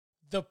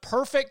The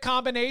perfect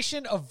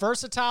combination of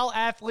versatile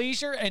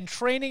athleisure and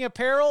training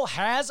apparel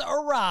has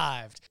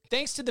arrived.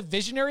 Thanks to the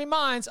visionary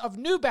minds of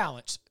New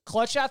Balance,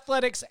 Clutch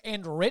Athletics,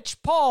 and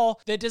Rich Paul,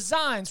 the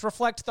designs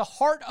reflect the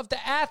heart of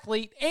the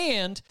athlete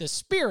and the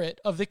spirit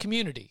of the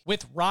community.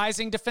 With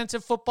rising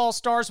defensive football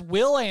stars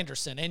Will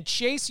Anderson and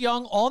Chase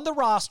Young on the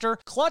roster,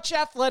 Clutch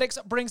Athletics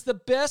brings the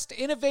best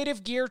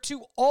innovative gear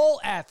to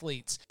all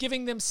athletes,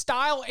 giving them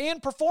style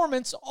and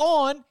performance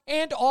on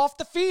and off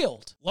the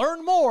field.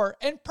 Learn more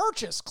and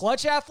purchase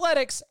Clutch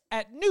Athletics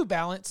at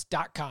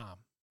newbalance.com.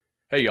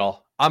 Hey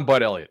y'all, I'm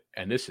Bud Elliott,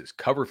 and this is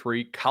Cover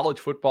 3 College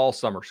Football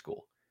Summer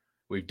School.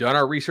 We've done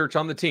our research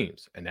on the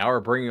teams, and now we're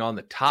bringing on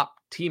the top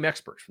team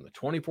experts from the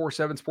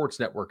 24/7 Sports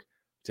Network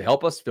to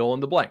help us fill in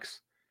the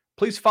blanks.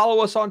 Please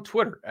follow us on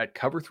Twitter at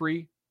Cover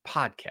 3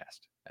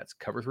 Podcast. That's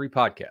Cover 3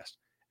 Podcast.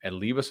 And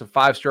leave us a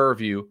 5-star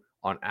review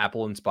on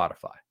Apple and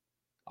Spotify.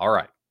 All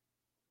right,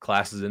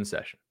 class is in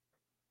session.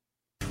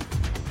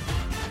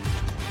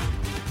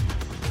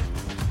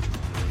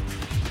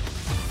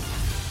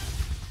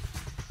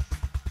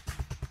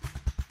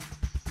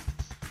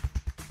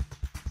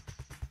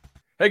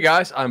 Hey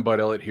guys, I'm Bud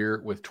Elliott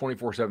here with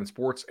 24/7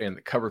 Sports and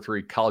the Cover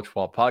 3 College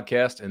Football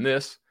Podcast, and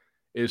this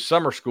is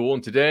Summer School,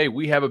 and today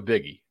we have a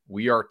biggie.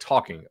 We are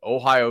talking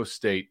Ohio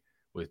State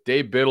with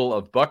Dave Biddle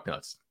of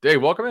Bucknuts.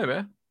 Dave, welcome in,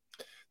 man.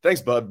 Thanks,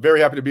 Bud. Very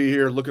happy to be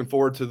here. Looking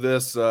forward to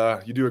this.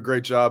 You do a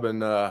great job,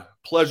 and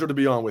pleasure to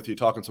be on with you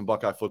talking some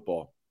Buckeye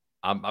football.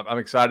 I'm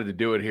excited to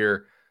do it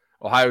here.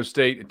 Ohio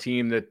State, a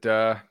team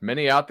that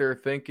many out there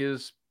think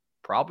is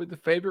probably the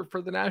favorite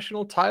for the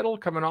national title,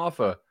 coming off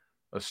a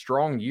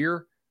strong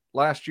year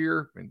last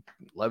year,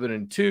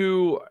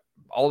 11-2.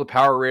 All the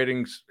power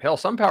ratings, hell,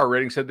 some power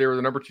ratings said they were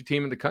the number 2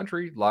 team in the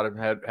country. A lot of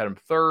them had them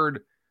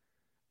third.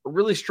 A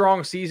really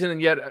strong season,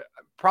 and yet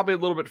probably a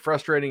little bit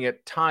frustrating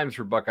at times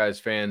for Buckeyes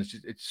fans.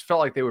 It just felt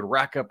like they would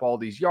rack up all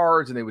these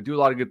yards and they would do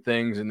a lot of good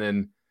things, and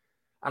then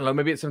I don't know,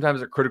 maybe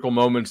sometimes at critical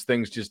moments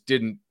things just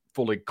didn't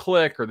fully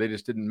click, or they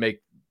just didn't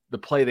make the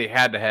play they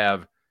had to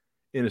have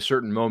in a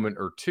certain moment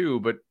or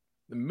two. But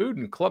the mood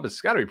in club has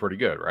got to be pretty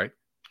good, right?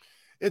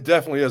 It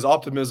definitely is.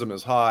 Optimism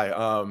is high.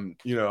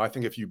 I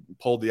think if you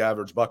polled the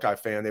average Buckeye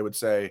fan, they would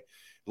say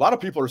a lot of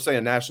people are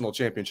saying national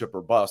championship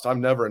or bust.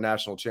 I'm never a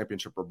national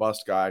championship or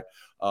bust guy.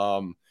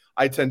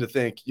 I tend to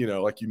think,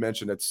 like you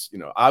mentioned, it's,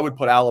 I would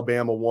put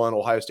Alabama 1,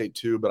 Ohio State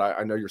 2, but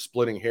I know you're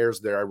splitting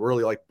hairs there. I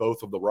really like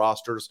both of the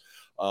rosters.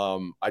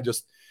 I'm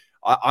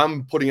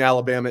putting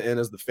Alabama in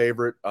as the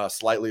favorite,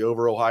 slightly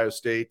over Ohio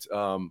State.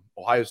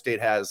 Ohio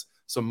State has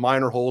some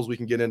minor holes. We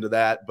can get into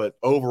that, but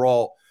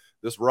overall,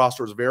 this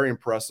roster is very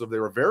impressive. They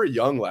were very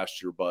young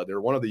last year, Bud. They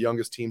were one of the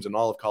youngest teams in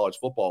all of college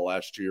football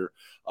last year.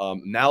 But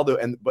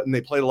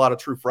they played a lot of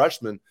true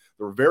freshmen.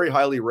 They were very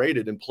highly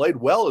rated and played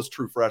well as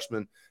true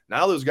freshmen.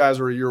 Now those guys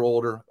are a year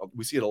older.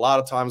 We see it a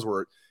lot of times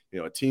where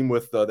a team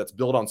with that's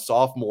built on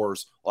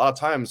sophomores. A lot of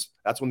times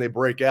that's when they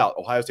break out.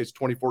 Ohio State's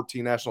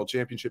 2014 national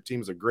championship team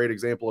is a great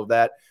example of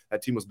that.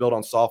 That team was built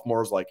on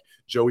sophomores like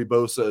Joey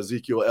Bosa,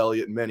 Ezekiel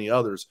Elliott, and many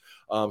others.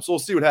 So we'll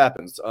see what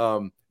happens.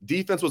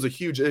 Defense was a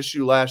huge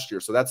issue last year.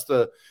 So that's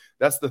the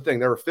thing.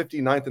 They were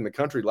 59th in the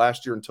country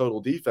last year in total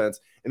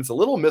defense, and it's a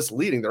little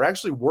misleading. They're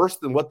actually worse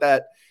than what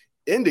that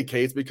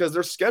indicates because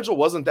their schedule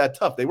wasn't that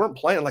tough. They weren't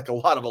playing like a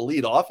lot of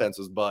elite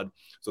offenses, Bud.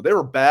 So they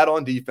were bad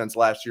on defense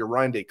last year.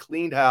 Ryan Day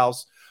cleaned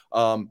house.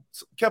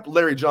 Kept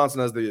Larry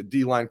Johnson as the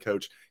D-line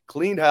coach,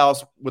 cleaned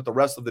house with the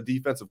rest of the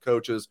defensive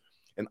coaches.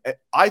 And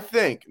I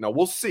think, now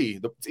we'll see.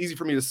 It's easy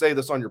for me to say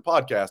this on your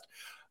podcast.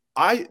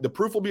 The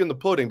proof will be in the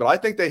pudding, but I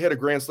think they hit a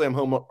grand slam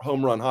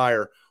home run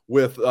higher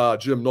with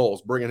Jim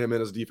Knowles, bringing him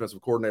in as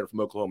defensive coordinator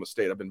from Oklahoma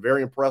State. I've been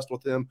very impressed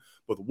with him,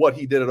 with what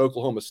he did at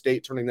Oklahoma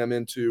State, turning them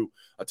into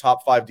a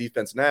top 5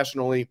 defense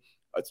nationally.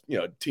 It's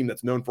a team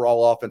that's known for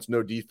all offense,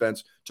 no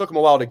defense. Took him a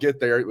while to get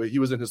there. He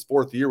was in his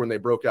 4th year when they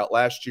broke out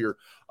last year.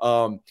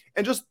 And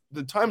just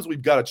the times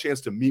we've got a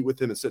chance to meet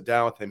with him and sit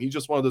down with him, he's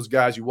just one of those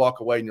guys you walk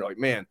away and you're like,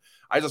 man,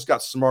 I just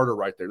got smarter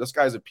right there. This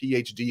guy's a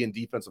PhD in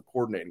defensive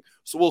coordinating.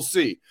 So we'll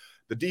see.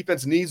 The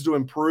defense needs to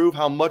improve.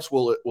 How much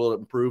will it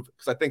improve?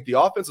 Because I think the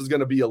offense is going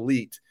to be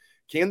elite.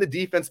 Can the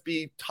defense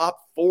be top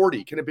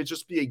 40? Can it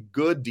just be a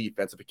good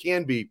defense? If it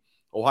can be,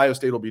 Ohio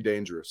State will be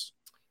dangerous.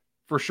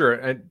 For sure.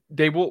 And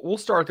Dave, we'll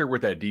start there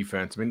with that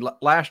defense. I mean,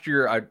 last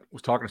year I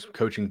was talking to some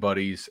coaching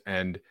buddies,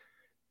 and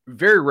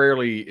very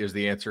rarely is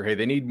the answer, hey,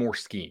 they need more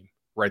scheme,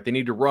 right? They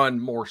need to run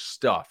more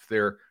stuff.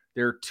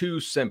 They're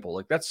too simple.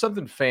 Like, that's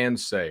something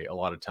fans say a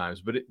lot of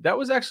times, but that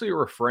was actually a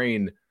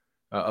refrain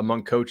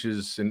among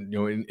coaches and,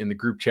 in the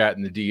group chat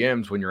and the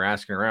DMs when you're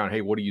asking around,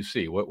 hey, what do you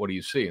see? What do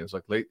you see? And it's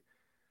like,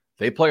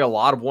 they play a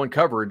lot of one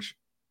coverage,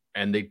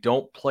 and they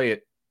don't play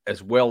it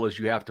as well as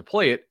you have to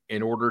play it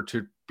in order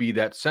to be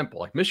that simple.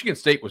 Like, Michigan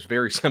State was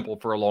very simple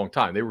for a long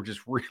time. They were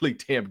just really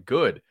damn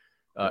good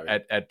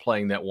at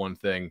playing that one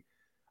thing.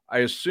 I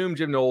assume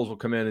Jim Knowles will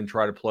come in and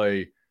try to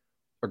play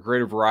a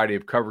greater variety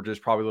of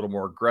coverages, probably a little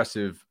more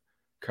aggressive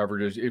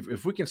coverages.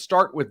 If we can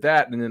start with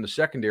that, and then the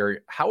secondary,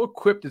 how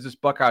equipped is this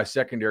Buckeye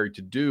secondary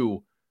to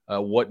do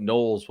what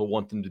Knowles will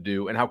want them to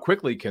do, and how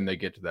quickly can they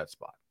get to that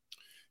spot?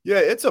 Yeah,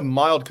 it's a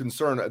mild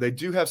concern. They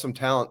do have some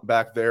talent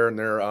back there, and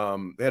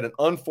they had an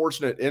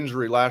unfortunate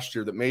injury last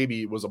year that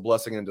maybe was a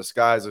blessing in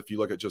disguise if you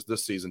look at just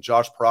this season.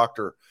 Josh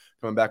Proctor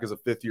coming back as a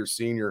fifth-year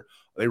senior.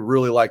 They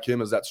really like him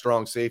as that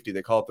strong safety.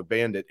 They call it the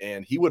Bandit,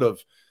 and he would have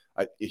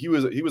he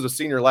was a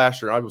senior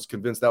last year. I was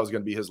convinced that was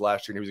going to be his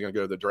last year, and he was going to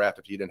go to the draft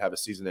if he didn't have a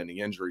season-ending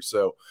injury.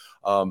 So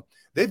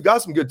they've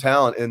got some good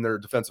talent in their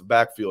defensive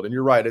backfield. And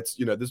you're right, it's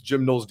this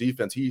Jim Knowles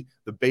defense.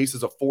 The base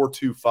is a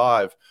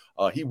 4-2-5.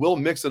 He will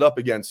mix it up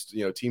against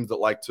teams that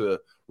like to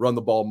run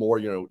the ball more.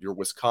 Your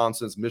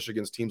Wisconsin's,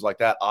 Michigan's, teams like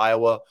that.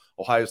 Iowa,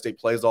 Ohio State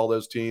plays all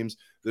those teams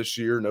this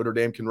year. Notre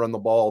Dame can run the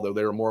ball, though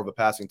they were more of a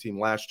passing team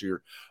last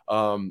year.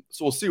 So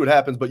we'll see what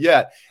happens. But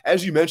yeah,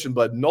 as you mentioned,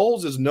 Bud,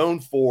 Knowles is known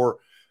for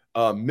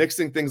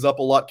mixing things up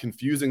a lot,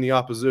 confusing the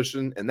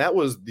opposition. And that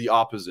was the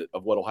opposite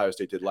of what Ohio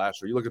State did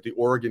last year. You look at the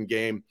Oregon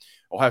game,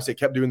 Ohio State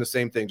kept doing the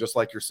same thing, just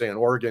like you're saying.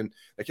 Oregon,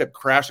 they kept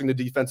crashing the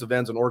defensive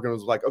ends, and Oregon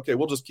was like, okay,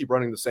 we'll just keep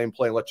running the same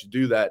play and let you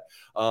do that.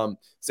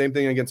 Same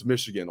thing against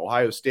Michigan.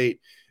 Ohio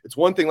State, it's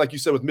one thing, like you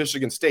said, with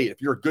Michigan State, if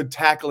you're a good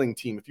tackling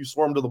team, if you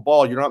swarm to the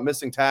ball, you're not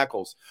missing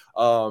tackles.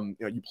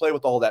 You play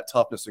with all that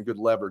toughness and good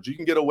leverage. You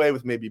can get away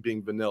with maybe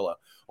being vanilla.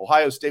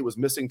 Ohio State was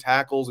missing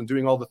tackles and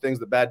doing all the things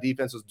that bad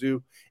defenses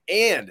do,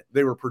 and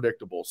they were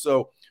predictable.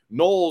 So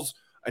Knowles,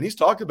 and he's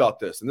talked about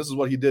this, and this is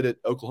what he did at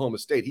Oklahoma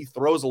State. He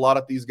throws a lot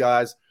at these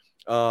guys,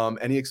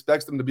 and he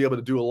expects them to be able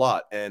to do a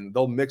lot, and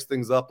they'll mix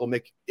things up. They'll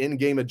make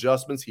in-game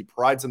adjustments. He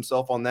prides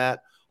himself on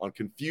that, on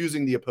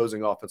confusing the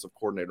opposing offensive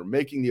coordinator,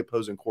 making the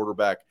opposing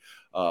quarterback,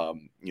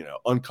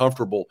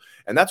 uncomfortable.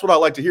 And that's what I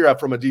like to hear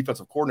from a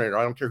defensive coordinator.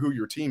 I don't care who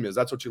your team is.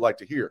 That's what you like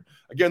to hear.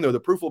 Again, though, the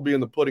proof will be in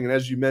the pudding. And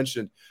as you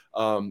mentioned,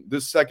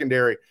 this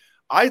secondary,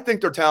 I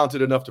think they're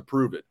talented enough to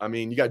prove it. I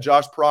mean, you got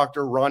Josh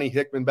Proctor, Ronnie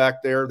Hickman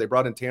back there. They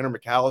brought in Tanner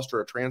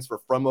McAllister, a transfer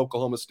from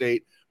Oklahoma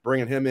State,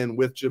 bringing him in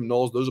with Jim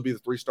Knowles. Those will be the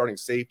three starting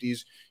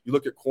safeties. You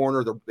look at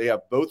corner, they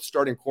have both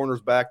starting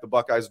corners back, the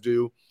Buckeyes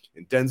do.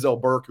 And Denzel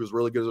Burke, who was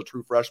really good as a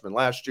true freshman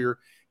last year.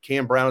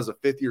 Cam Brown is a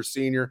fifth-year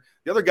senior.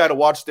 The other guy to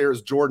watch there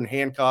is Jordan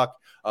Hancock.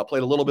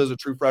 Played a little bit as a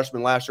true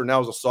freshman last year.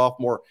 Now as a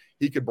sophomore,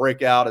 he could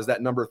break out as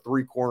that number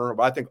 3 corner.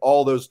 But I think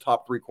all those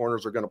top 3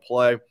 corners are going to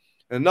play.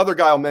 And another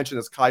guy I'll mention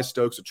is Kai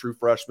Stokes, a true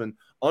freshman.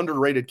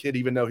 Underrated kid,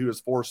 even though he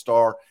was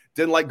 4-star.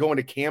 Didn't like going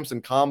to camps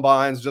and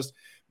combines. Just,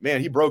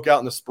 man, he broke out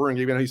in the spring,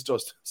 even though he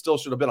still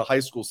should have been a high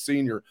school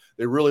senior.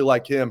 They really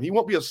like him. He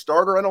won't be a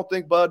starter, I don't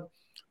think, Bud,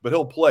 but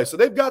he'll play. So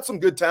they've got some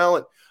good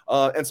talent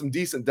and some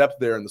decent depth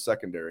there in the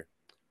secondary.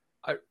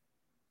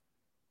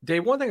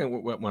 Dave, one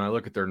thing when I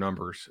look at their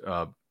numbers,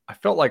 I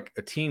felt like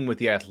a team with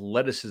the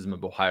athleticism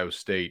of Ohio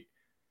State,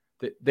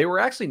 they were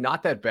actually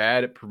not that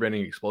bad at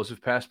preventing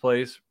explosive pass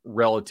plays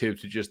relative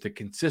to just the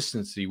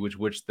consistency with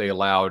which they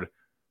allowed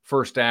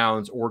first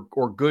downs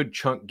or good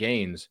chunk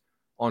gains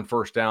on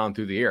first down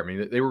through the air. I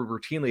mean, they were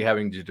routinely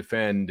having to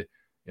defend,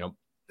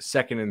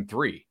 2nd and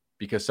 3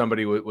 because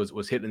somebody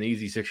was hitting an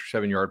easy 6 or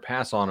 7 yard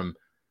pass on them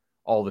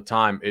all the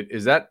time.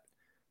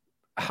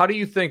 How do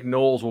you think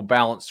Knowles will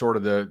balance sort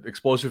of the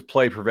explosive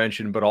play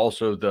prevention, but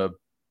also the,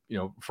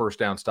 first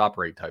down stop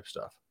rate type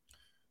stuff?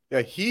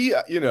 Yeah, he's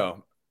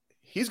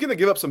going to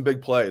give up some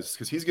big plays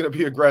because he's going to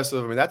be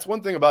aggressive. I mean, that's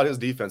one thing about his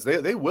defense.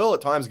 They will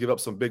at times give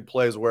up some big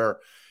plays where,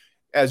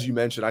 as you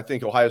mentioned, I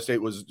think Ohio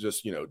State was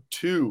just,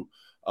 too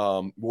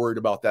worried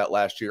about that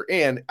last year.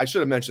 And I should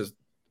have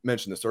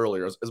mentioned this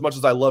earlier. As much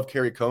as I love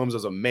Kerry Combs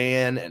as a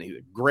man, and he's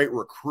a great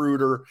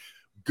recruiter,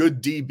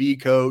 good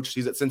DB coach.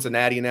 He's at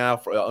Cincinnati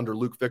now under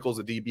Luke Fickles,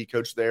 the DB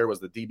coach there,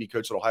 was the DB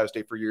coach at Ohio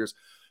State for years.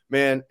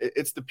 Man,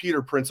 it's the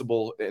Peter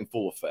principle in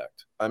full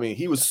effect. I mean,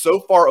 he was so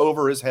far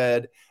over his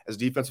head as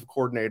defensive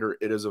coordinator.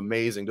 It is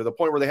amazing, to the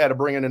point where they had to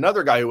bring in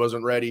another guy who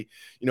wasn't ready,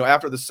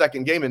 after the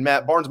second game, and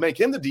Matt Barnes make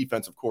him the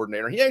defensive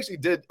coordinator. He actually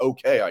did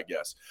okay, I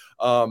guess.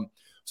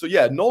 So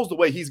yeah, Knowles, the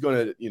way he's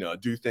going to,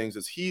 do things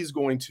is he's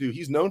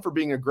known for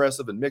being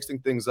aggressive and mixing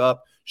things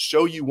up,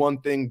 show you one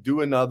thing,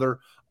 do another.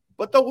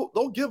 But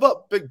they'll give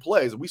up big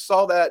plays. We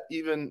saw that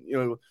even,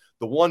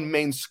 the one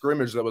main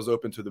scrimmage that was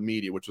open to the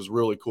media, which was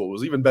really cool. It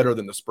was even better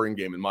than the spring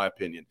game, in my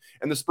opinion.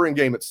 And the spring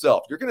game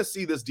itself, you're going to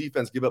see this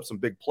defense give up some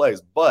big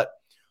plays. But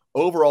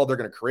overall, they're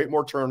going to create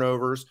more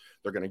turnovers.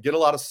 They're going to get a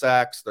lot of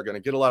sacks. They're going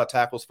to get a lot of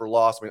tackles for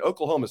loss. I mean,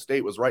 Oklahoma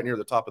State was right near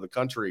the top of the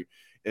country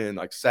in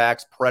like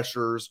sacks,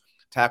 pressures,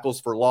 tackles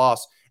for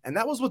loss. And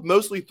that was with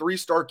mostly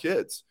 3-star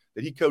kids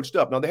that he coached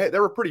up. Now, they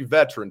were pretty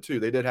veteran, too.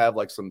 They did have,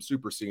 like, some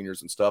super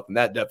seniors and stuff, and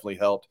that definitely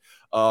helped.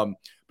 But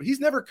he's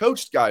never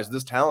coached guys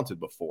this talented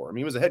before. I mean,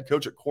 he was a head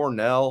coach at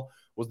Cornell,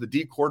 was the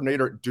D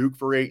coordinator at Duke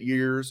for 8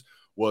 years,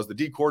 was the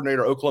D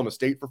coordinator at Oklahoma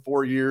State for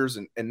 4 years,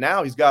 and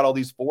now he's got all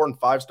these 4- and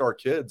 5-star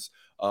kids.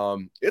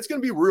 It's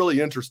going to be really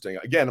interesting.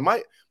 Again,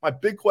 my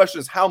big question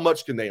is, how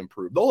much can they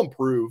improve? They'll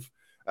improve.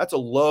 That's a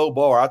low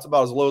bar. That's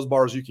about as low as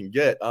bar as you can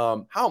get.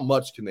 How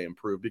much can they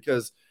improve?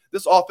 Because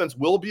this offense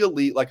will be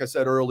elite, like I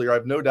said earlier. I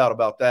have no doubt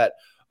about that.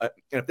 And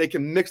if they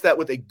can mix that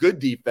with a good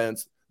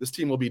defense, this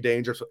team will be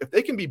dangerous. If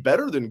they can be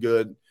better than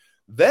good,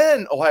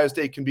 then Ohio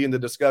State can be in the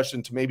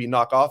discussion to maybe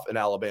knock off an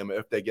Alabama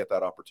if they get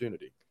that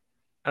opportunity.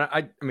 And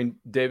I mean,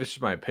 Dave, this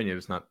is my opinion.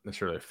 It's not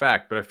necessarily a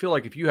fact, but I feel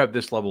like if you have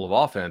this level of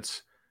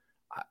offense,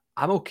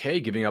 I'm okay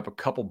giving up a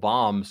couple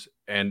bombs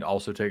and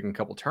also taking a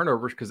couple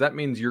turnovers because that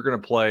means you're going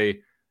to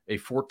play a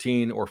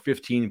 14 or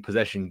 15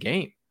 possession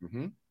game.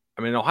 Mm-hmm.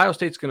 I mean, Ohio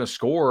State's going to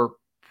score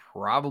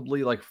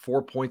probably like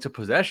 4 points of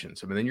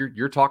possessions. I mean, then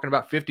you're talking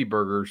about 50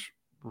 burgers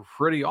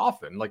pretty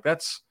often. Like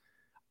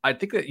I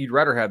think that you'd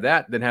rather have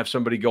that than have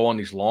somebody go on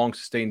these long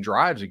sustained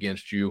drives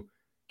against you,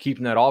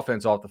 keeping that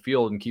offense off the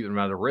field and keeping them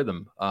out of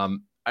rhythm.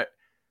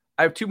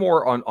 I have two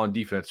more on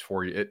defense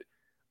for you.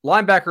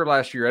 Linebacker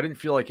last year, I didn't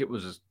feel like it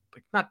was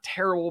not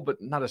terrible,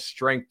 but not a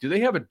strength. Do they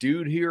have a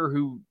dude here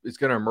who is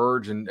going to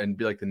emerge and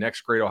be like the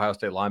next great Ohio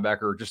State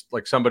linebacker, or just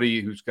like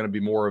somebody who's going to be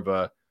more of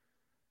a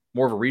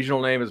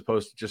regional name as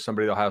opposed to just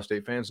somebody the Ohio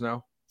State fans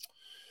know?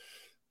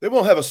 They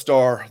won't have a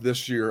star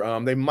this year.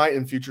 They might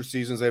in future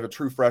seasons. They have a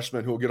true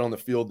freshman who will get on the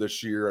field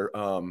this year,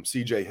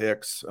 CJ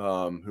Hicks,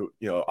 who,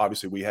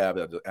 obviously we have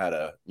at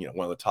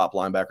one of the top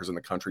linebackers in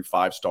the country,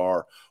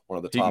 5-star, one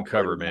of the top. He can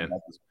cover, man.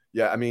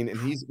 Yeah, I mean,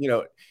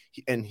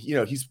 and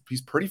he's,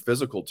 he's pretty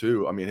physical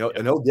too. I mean,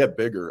 he'll get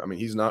bigger. I mean,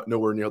 he's not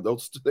nowhere near.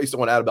 They still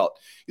want to add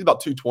he's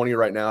about 220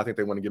 right now. I think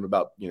they want to give him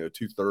about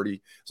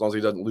 230 as long as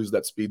he doesn't lose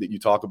that speed that you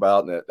talk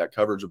about and that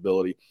coverage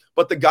ability.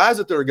 But the guys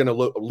that they're going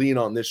to lean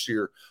on this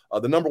year,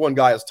 the number one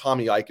guy is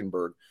Tommy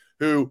Eichenberg,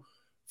 who,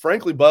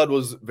 frankly, Bud,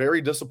 was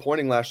very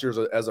disappointing last year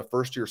as a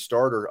first-year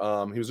starter.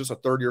 He was just a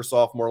third-year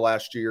sophomore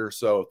last year,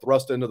 so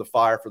thrust into the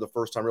fire for the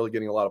first time, really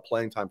getting a lot of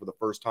playing time for the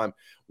first time.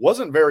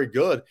 Wasn't very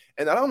good,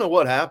 and I don't know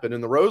what happened.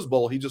 In the Rose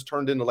Bowl, he just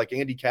turned into like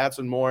Andy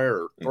Katzenmoyer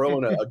or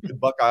throwing a good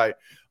Buckeye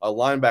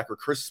linebacker,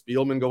 Chris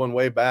Spielman going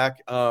way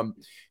back.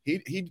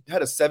 He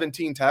had a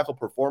 17-tackle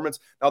performance.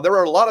 Now, there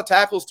are a lot of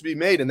tackles to be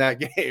made in that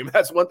game.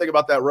 That's one thing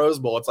about that Rose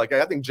Bowl. It's like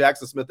I think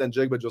Jackson Smith and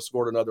Jigba just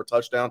scored another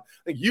touchdown.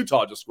 I think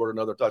Utah just scored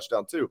another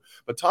touchdown too.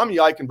 But Tommy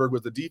Eichenberg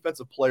was the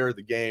defensive player of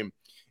the game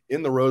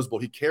in the Rose Bowl.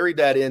 He carried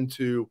that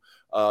into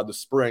the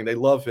spring. They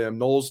love him.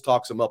 Knowles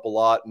talks him up a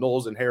lot.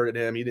 Knowles inherited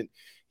him.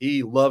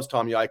 He loves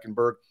Tommy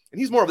Eichenberg. And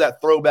he's more of that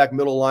throwback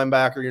middle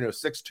linebacker,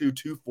 6'2",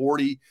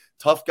 240,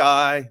 tough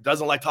guy,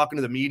 doesn't like talking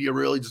to the media,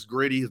 really, just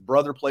gritty. His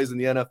brother plays in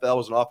the NFL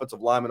as an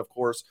offensive lineman, of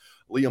course.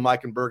 Liam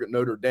Eichenberg at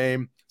Notre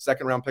Dame,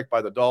 second-round pick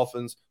by the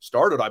Dolphins.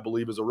 Started, I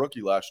believe, as a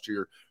rookie last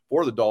year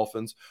for the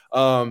Dolphins.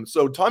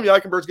 So Tommy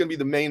Eichenberg is going to be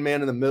the main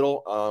man in the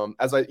middle.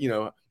 As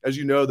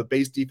you know, the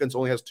base defense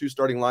only has 2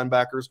 starting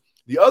linebackers.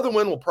 The other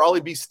one will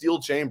probably be Steel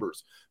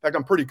Chambers. In fact,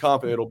 I'm pretty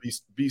confident it'll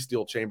be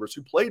Steel Chambers,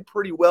 who played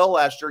pretty well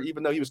last year,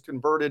 even though he was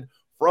converted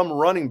from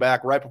running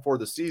back right before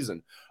the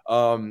season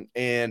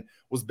and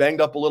was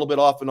banged up a little bit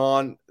off and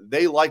on.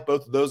 They like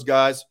both of those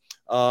guys,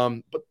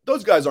 but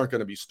those guys aren't going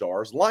to be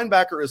stars.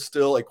 Linebacker is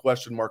still a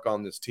question mark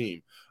on this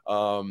team.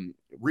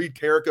 Reed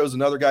Carrico is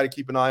another guy to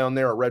keep an eye on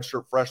there, a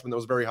redshirt freshman that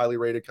was very highly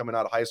rated coming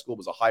out of high school,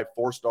 was a high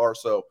 4-star.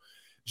 So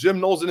Jim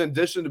Knowles, in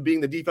addition to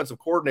being the defensive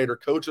coordinator,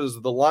 coaches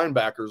the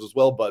linebackers as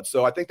well, Bud.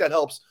 So I think that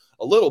helps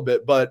a little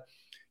bit, but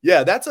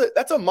yeah, that's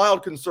a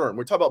mild concern.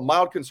 We talk about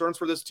mild concerns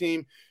for this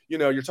team.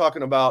 You're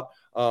talking about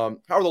how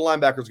are the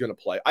linebackers going to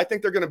play? I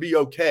think they're going to be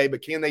okay,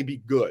 but can they be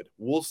good?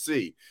 We'll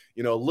see.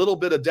 A little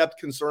bit of depth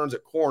concerns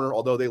at corner,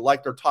 although they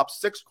like their top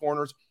 6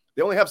 corners.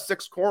 They only have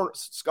 6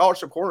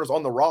 scholarship corners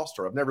on the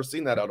roster. I've never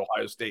seen that at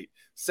Ohio State.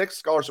 6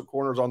 scholarship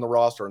corners on the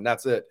roster, and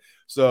that's it.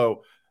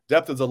 So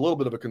depth is a little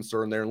bit of a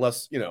concern there.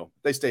 Unless,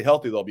 they stay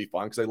healthy, they'll be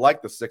fine because they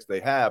like the 6 they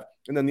have.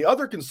 And then the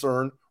other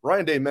concern,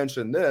 Ryan Day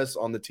mentioned this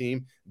on the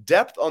team,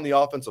 depth on the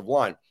offensive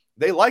line.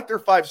 They like their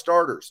 5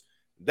 starters.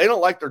 They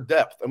don't like their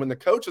depth. And when the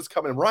coach is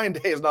coming, Ryan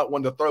Day is not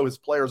one to throw his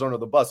players under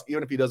the bus,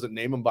 even if he doesn't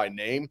name them by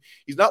name.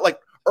 He's not like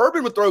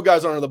Urban would throw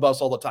guys under the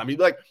bus all the time. He'd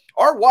be like,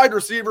 our wide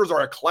receivers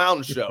are a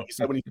clown show, he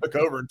said when he took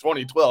over in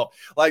 2012.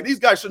 Like, these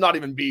guys should not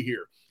even be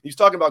here. He's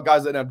talking about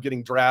guys that end up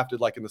getting drafted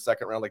like in the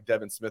second round, like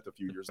Devin Smith a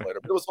few years later.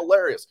 But it was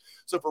hilarious.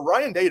 So for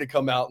Ryan Day to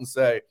come out and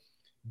say,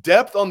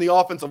 depth on the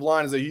offensive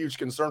line is a huge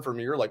concern for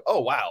me, you're like, oh,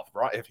 wow,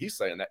 if he's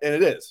saying that. And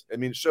it is. I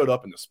mean, it showed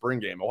up in the spring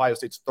game. Ohio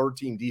State's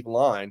 13 deep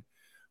line,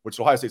 which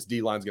Ohio State's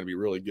D-line is going to be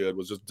really good,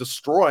 was just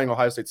destroying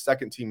Ohio State's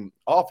second-team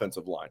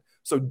offensive line.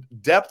 So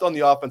depth on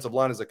the offensive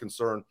line is a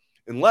concern,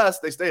 unless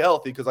they stay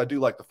healthy, because I do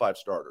like the 5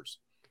 starters.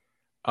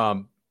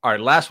 All right,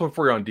 last one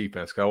for you on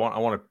defense, because I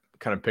want to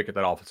kind of pick at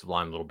that offensive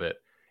line a little bit.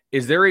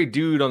 Is there a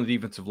dude on the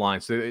defensive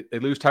line? So they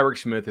lose Tyreek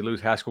Smith, they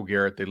lose Haskell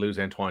Garrett, they lose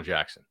Antoine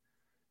Jackson.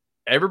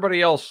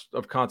 Everybody else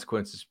of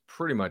consequence is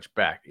pretty much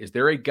back. Is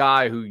there a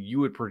guy who you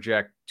would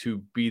project to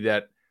be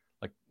that,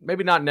 like,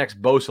 maybe not next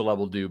Bosa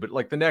level dude, but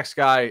like the next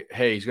guy,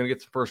 hey, he's going to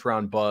get some first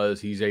round buzz.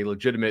 He's a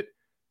legitimate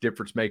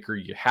difference maker.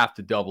 You have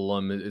to double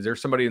him. Is there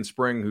somebody in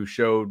spring who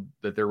showed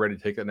that they're ready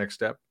to take that next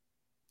step?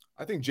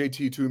 I think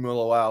JT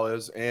Tuimoloau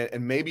is,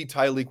 and maybe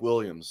Tyleik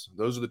Williams.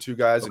 Those are the 2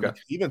 guys. Okay. And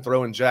even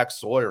throw in Jack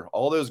Sawyer.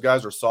 All those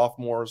guys are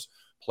sophomores,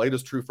 played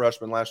as true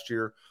freshmen last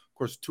year. Of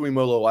course,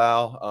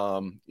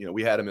 Tuimoloau,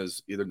 we had him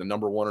as either the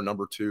number 1 or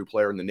number 2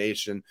 player in the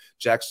nation.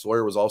 Jack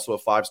Sawyer was also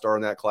a 5-star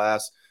in that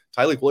class.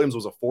 Tyleik Williams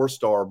was a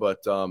 4-star, but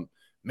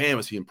man,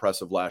 was he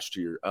impressive last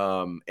year.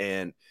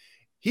 And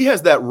he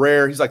has that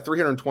rare, he's like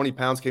 320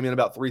 pounds, came in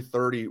about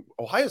 330.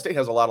 Ohio State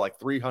has a lot of like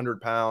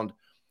 300-pound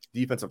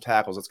defensive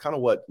tackles. It's kind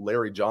of what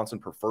Larry Johnson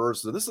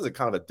prefers. So this is a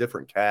kind of a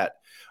different cat.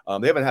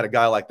 They haven't had a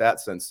guy like that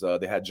since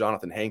they had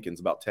Jonathan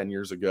Hankins about 10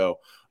 years ago.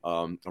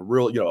 A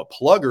real, a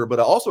plugger, but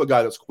also a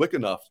guy that's quick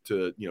enough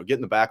to, get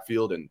in the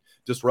backfield and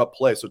disrupt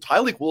play. So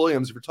Tyleik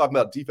Williams, if you're talking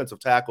about defensive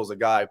tackles, a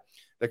guy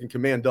that can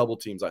command double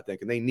teams, I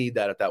think, and they need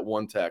that at that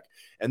one tech.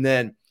 And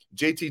then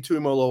JT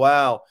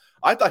Tuimoloau,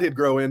 I thought he'd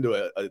grow into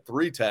a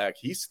three tech.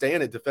 He's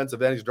staying at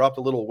defensive end. He's dropped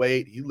a little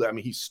weight.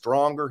 He's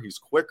stronger. He's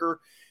quicker.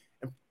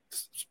 And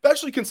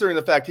especially considering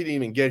the fact he didn't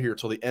even get here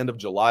till the end of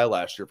July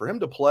last year. For him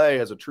to play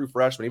as a true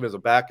freshman, even as a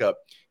backup,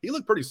 he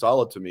looked pretty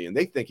solid to me. And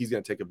they think he's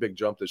going to take a big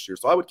jump this year.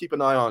 So I would keep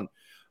an eye on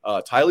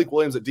Tyleik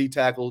Williams at D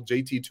tackle,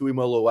 JT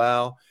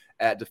Tuimoloau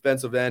at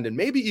defensive end, and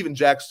maybe even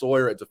Jack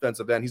Sawyer at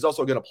defensive end. He's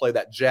also going to play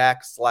that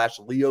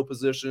Jack/Leo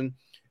position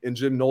in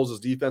Jim Knowles'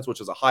 defense,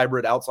 which is a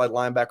hybrid outside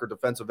linebacker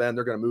defensive end.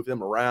 They're going to move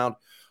him around.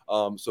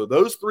 So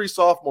those three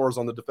sophomores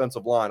on the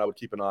defensive line, I would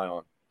keep an eye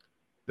on.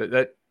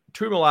 That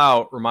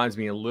Tuimoloau reminds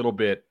me a little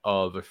bit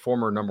of a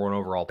former number 1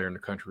 overall player in the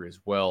country as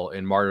well,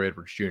 in Mario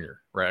Edwards Jr.,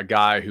 right? A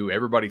guy who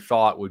everybody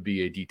thought would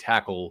be a D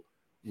tackle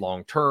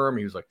long-term.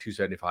 He was like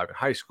 275 in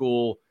high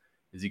school.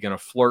 Is he going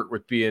to flirt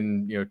with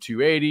being,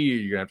 280? You're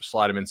going to have to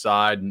slide him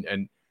inside.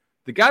 And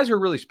the guys who are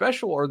really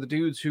special are the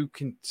dudes who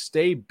can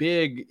stay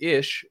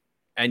big-ish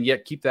and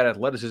yet keep that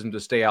athleticism to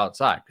stay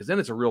outside. Because then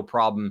it's a real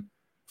problem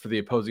for the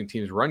opposing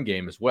team's run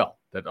game as well.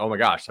 That, oh my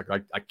gosh,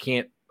 like I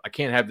can't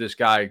have this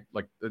guy,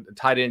 like the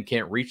tight end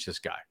can't reach this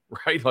guy,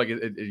 right? Like you're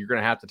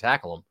going to have to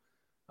tackle him.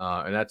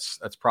 And that's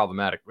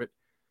problematic. But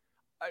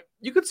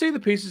you could see the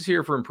pieces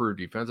here for improved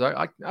defense.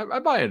 I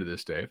buy into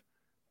this, Dave.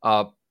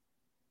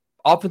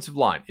 Offensive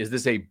line, is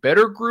this a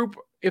better group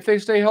if they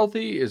stay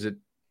healthy? Is it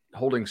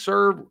holding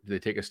serve? Do they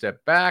take a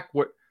step back?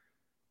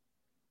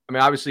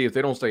 Obviously, if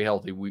they don't stay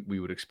healthy, we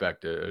would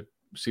expect a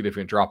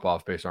significant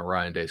drop-off based on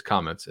Ryan Day's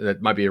comments. And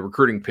that might be a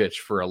recruiting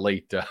pitch for a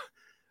late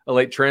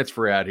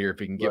transfer ad here if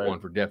he can get one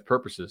for depth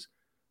purposes.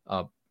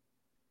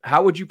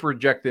 How would you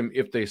project them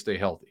if they stay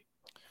healthy?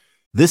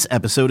 This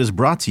episode is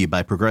brought to you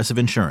by Progressive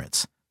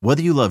Insurance.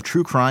 Whether you love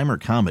true crime or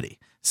comedy,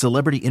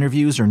 celebrity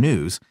interviews or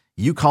news,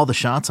 you call the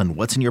shots on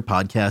what's in your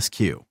podcast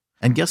queue.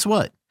 And guess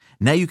what?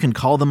 Now you can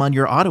call them on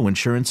your auto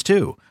insurance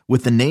too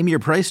with the Name Your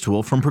Price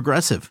tool from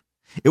Progressive.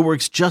 It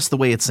works just the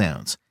way it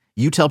sounds.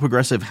 You tell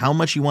Progressive how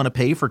much you want to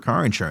pay for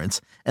car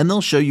insurance, and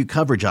they'll show you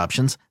coverage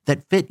options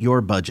that fit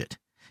your budget.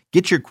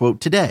 Get your quote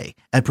today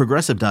at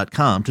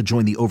Progressive.com to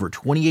join the over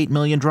 28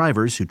 million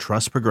drivers who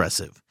trust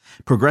Progressive.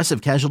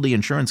 Progressive Casualty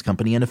Insurance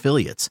Company and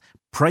Affiliates.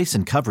 Price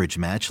and coverage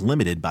match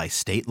limited by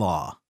state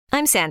law.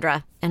 I'm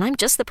Sandra, and I'm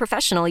just the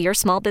professional your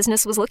small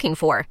business was looking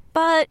for.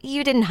 But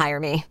you didn't hire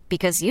me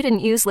because you didn't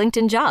use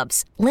LinkedIn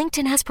Jobs.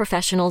 LinkedIn has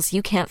professionals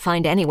you can't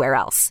find anywhere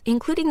else,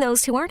 including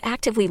those who aren't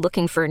actively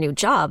looking for a new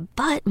job,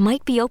 but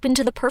might be open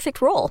to the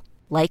perfect role,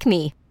 like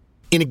me.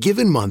 In a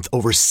given month,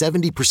 over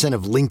 70%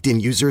 of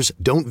LinkedIn users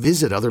don't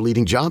visit other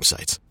leading job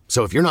sites.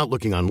 So if you're not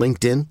looking on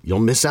LinkedIn, you'll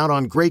miss out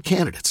on great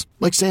candidates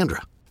like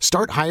Sandra.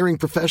 Start hiring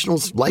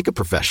professionals like a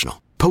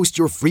professional. Post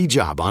your free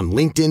job on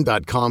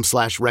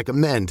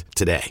linkedin.com/recommend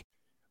today.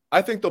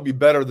 I think they'll be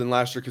better than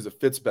last year because it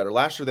fits better.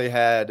 Last year they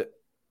had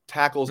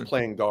tackles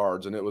playing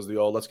guards, and it was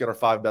let's get our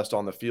 5 best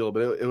on the field.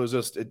 But it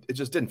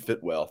just didn't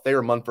fit well.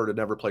 Thayer Munford had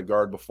never played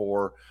guard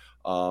before.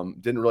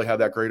 Didn't really have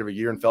that great of a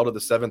year and fell to the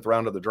 7th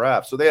round of the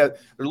draft. So they're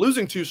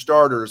losing 2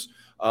 starters.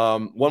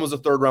 One was a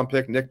 3rd-round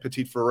pick, Nick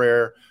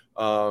Petit-Ferrer.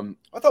 I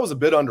thought was a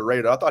bit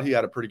underrated. I thought he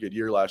had a pretty good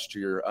year last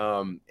year.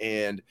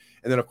 And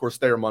then, of course,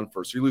 Thayer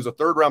Munford. So you lose a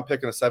 3rd-round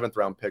pick and a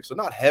 7th-round pick. So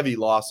not heavy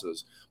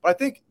losses. But I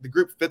think the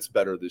group fits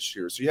better this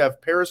year. So you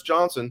have Paris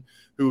Johnson,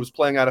 who was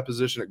playing out of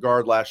position at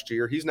guard last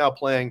year. He's now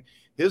playing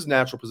his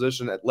natural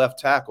position at left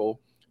tackle.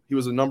 He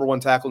was the number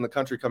 1 tackle in the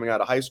country coming out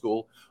of high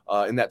school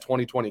in that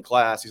 2020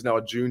 class. He's now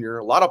a junior.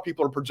 A lot of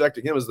people are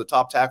projecting him as the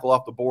top tackle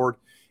off the board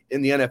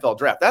in the NFL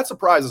draft. That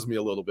surprises me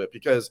a little bit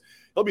because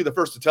he'll be the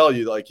first to tell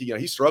you, like,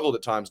 he struggled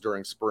at times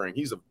during spring.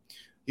 He's a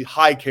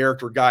high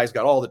character guy. He's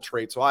got all the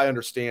traits, so I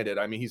understand it.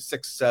 I mean, he's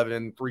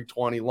 6'7",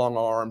 320, long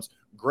arms,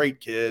 great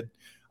kid.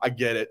 I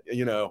get it,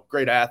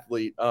 great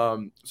athlete.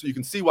 So you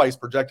can see why he's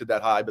projected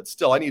that high, but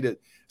still,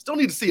 still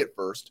need to see it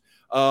first.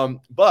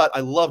 But I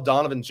love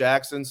Donovan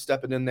Jackson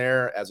stepping in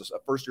there as a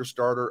first-year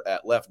starter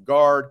at left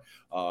guard.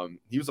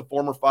 He was a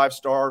former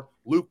 5-star.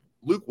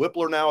 Luke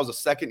Whippler now is a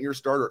 2nd-year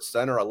starter at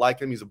center. I like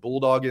him. He's a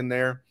bulldog in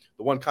there.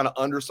 The one kind of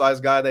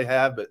undersized guy they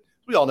have, but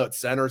we all know at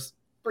center,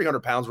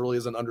 300 pounds really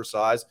isn't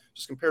undersized.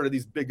 Just compared to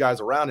these big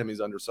guys around him, he's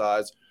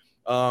undersized.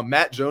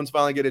 Matt Jones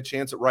finally get a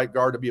chance at right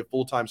guard to be a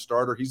full-time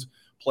starter. He's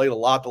played a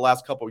lot the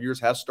last couple of years,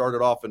 has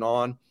started off and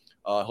on.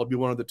 He'll be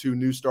one of the 2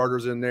 new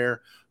starters in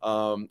there,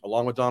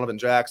 along with Donovan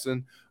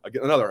Jackson.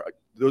 Again,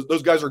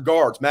 those guys are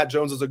guards. Matt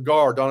Jones is a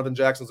guard. Donovan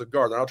Jackson's a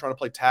guard. They're not trying to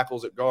play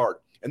tackles at guard.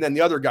 And then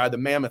the other guy, the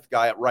mammoth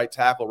guy at right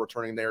tackle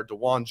returning there,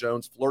 DeJuan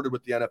Jones, flirted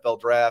with the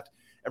NFL draft.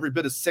 Every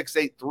bit is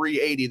 6'8",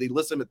 380. They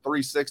list him at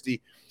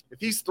 360. If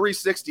he's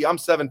 360, I'm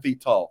 7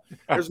 feet tall.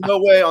 There's no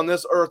way on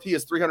this earth he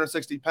is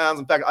 360 pounds.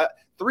 In fact,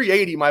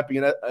 380 might be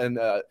an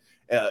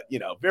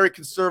very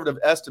conservative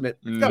estimate.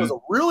 That was a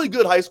really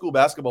good high school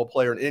basketball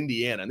player in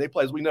Indiana, and they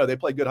play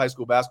good high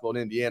school basketball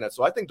in Indiana.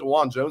 So I think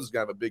DeJuan Jones is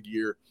going to have a big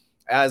year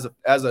as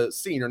a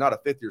senior, not a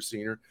fifth-year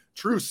senior,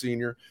 true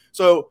senior.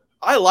 So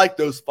I like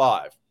those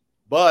 5,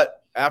 but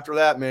after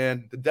that,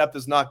 man, the depth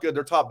is not good.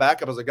 Their top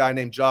backup is a guy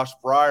named Josh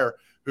Fryer,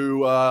 who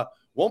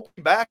won't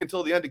be back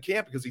until the end of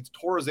camp because he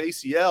tore his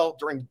ACL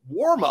during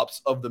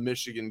warm-ups of the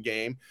Michigan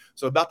game.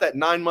 So about that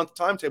 9-month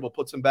timetable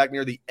puts him back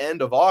near the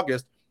end of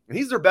August, and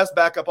he's their best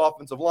backup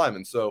offensive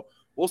lineman. So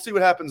we'll see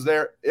what happens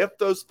there. If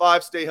those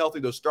 5 stay healthy,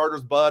 those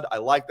starters, Bud, I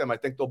like them. I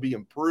think they'll be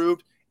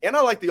improved. And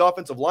I like the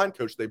offensive line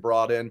coach they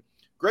brought in.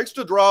 Greg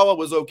Studrawa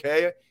was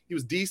okay. He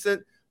was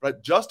decent.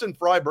 But Justin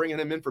Fry, bringing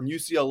him in from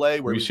UCLA,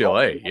 where he's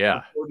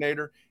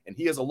coordinator, and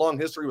he has a long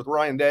history with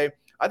Ryan Day.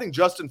 I think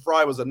Justin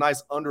Fry was a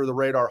nice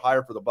under-the-radar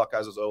hire for the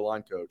Buckeyes as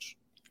O-line coach.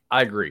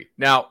 I agree.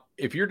 Now,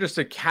 if you're just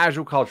a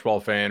casual college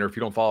football fan, or if you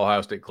don't follow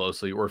Ohio State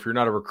closely, or if you're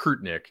not a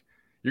recruit, Nick,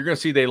 you're going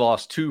to see they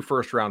lost 2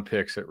 first-round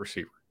picks at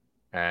receiver,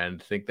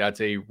 and think that's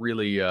a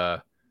really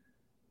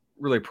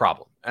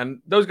problem.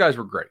 And those guys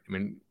were great. I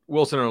mean,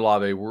 Wilson and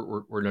Olave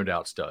were no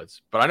doubt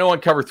studs. But I know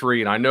on Cover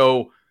 3, and I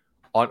know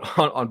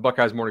on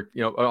Buckeyes Morning,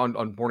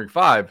 on Morning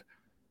 5,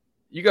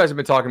 you guys have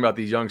been talking about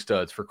these young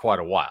studs for quite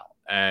a while.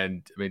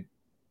 And, I mean,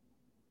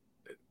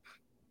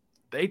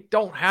 they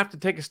don't have to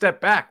take a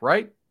step back,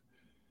 right,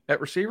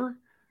 at receiver?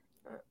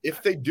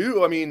 If they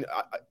do, I mean,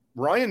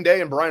 Ryan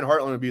Day and Brian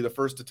Hartline would be the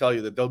first to tell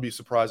you that they'll be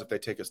surprised if they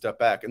take a step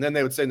back. And then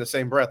they would say in the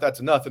same breath,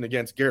 that's nothing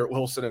against Garrett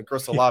Wilson and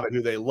Chris Olave,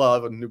 who they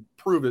love and who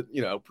proved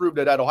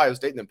it at Ohio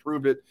State and then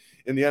proved it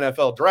in the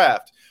NFL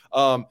draft.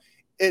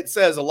 It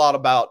says a lot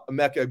about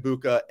Emeka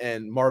Egbuka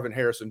and Marvin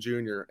Harrison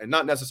Jr., and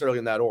not necessarily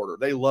in that order.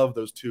 They love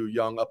those 2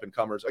 young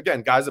up-and-comers.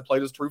 Again, guys that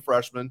played as true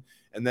freshmen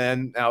and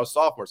then now as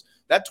sophomores.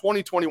 That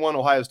 2021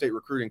 Ohio State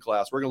recruiting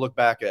class, we're going to look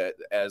back at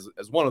as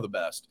one of the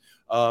best.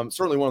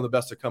 Certainly one of the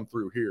best to come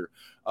through here.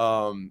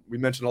 We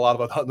mentioned a lot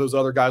about those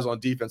other guys on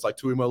defense like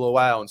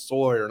Tuimoloau and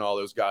Sawyer and all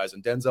those guys,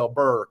 and Denzel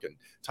Burke and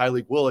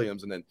Tyleik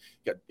Williams, and then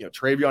you got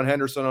Travion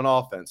Henderson on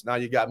offense. Now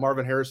you got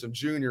Marvin Harrison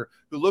Jr.,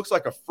 who looks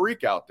like a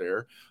freak out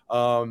there.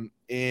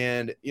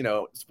 And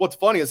what's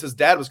funny is his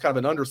dad was kind of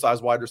an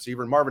undersized wide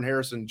receiver, and Marvin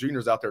Harrison Jr.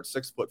 is out there at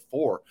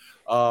 6'4".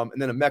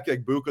 And then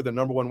Emeka Egbuka, the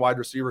number 1 wide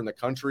receiver in the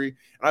country.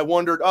 And I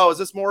wondered, is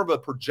this more of a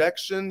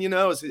projection?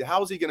 How is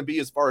he going to be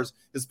as far as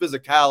his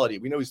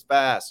physicality? We know he's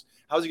fast.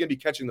 How is he going to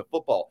be catching the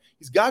football?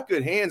 He's got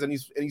good hands, and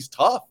he's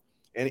tough.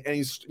 And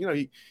he's,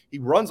 he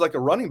runs like a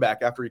running back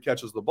after he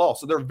catches the ball.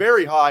 So they're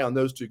very high on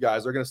those 2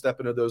 guys. They're going to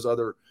step into those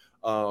other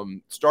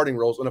starting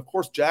roles. And of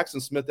course, Jackson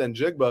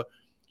Smith-Njigba.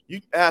 You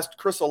asked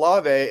Chris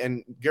Olave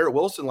and Garrett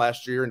Wilson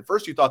last year, and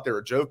first you thought they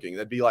were joking.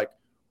 They'd be like,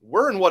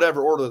 we're in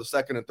whatever order the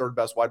 2nd and 3rd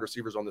best wide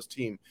receivers on this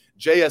team.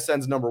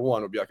 JSN's number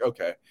 1 would be like,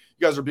 okay,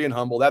 you guys are being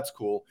humble. That's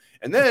cool.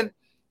 And then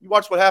you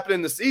watch what happened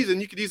in the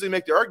season. You could easily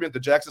make the argument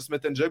that Jackson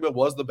Smith-Njigba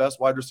was the best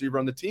wide receiver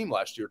on the team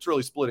last year. It's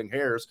really splitting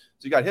hairs.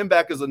 So you got him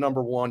back as the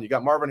number 1. You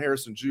got Marvin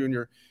Harrison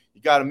Jr.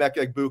 You got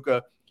Emeka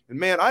Egbuka. And,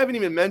 man, I haven't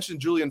even mentioned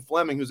Julian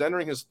Fleming, who's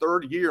entering his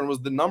 3rd year and was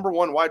the number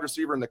 1 wide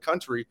receiver in the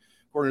country,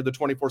 according to the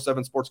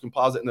 24/7 Sports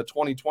Composite in the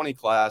 2020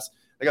 class.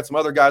 They got some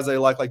other guys they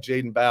like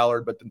Jaden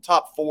Ballard, but the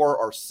top 4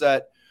 are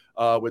set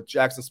with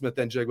Jackson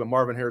Smith-Njigba,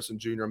 Marvin Harrison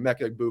Jr.,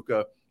 Emeka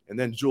Egbuka, and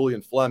then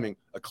Julian Fleming.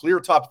 A clear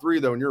top 3,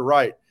 though, and you're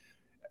right.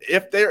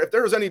 If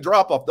there's any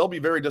drop-off, they'll be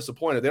very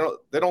disappointed.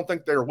 They don't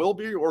think there will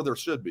be or there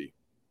should be.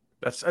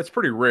 That's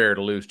pretty rare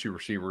to lose 2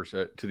 receivers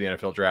to the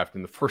NFL draft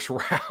in the first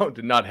round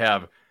and not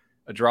have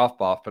a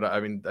drop-off. But, I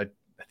mean, I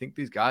think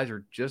these guys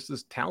are just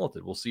as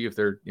talented. We'll see if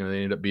they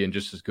end up being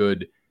just as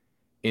good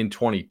in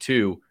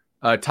 22.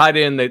 Tight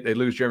end, they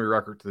lose Jeremy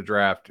Ruckert to the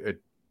draft.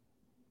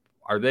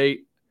 Are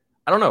they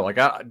 – I don't know.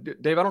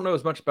 Dave, I don't know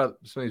as much about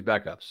some of these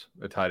backups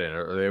at tight end.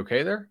 Are they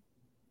okay there?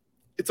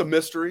 It's a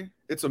mystery.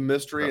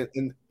 Okay.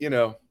 And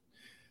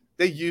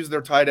they use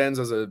their tight ends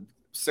as a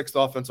 6th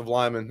offensive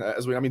lineman.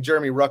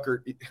 Jeremy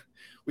Ruckert,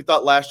 we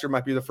thought last year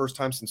might be the first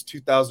time since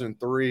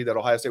 2003 that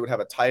Ohio State would have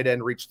a tight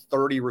end reach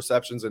 30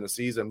 receptions in a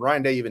season.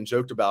 Ryan Day even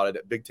joked about it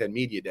at Big Ten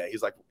Media Day.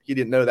 He's like, he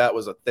didn't know that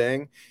was a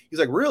thing. He's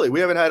like, really?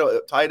 We haven't had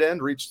a tight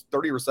end reach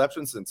 30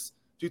 receptions since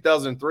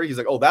 2003. He's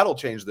like, oh, that'll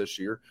change this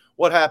year.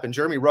 What happened?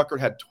 Jeremy Ruckert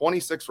had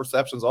 26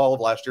 receptions all of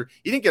last year.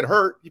 He didn't get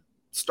hurt. He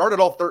started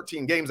all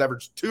 13 games,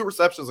 averaged 2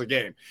 receptions a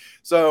game.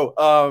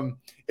 So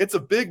it's a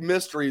big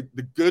mystery.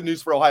 The good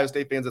news for Ohio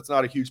State fans, it's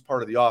not a huge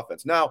part of the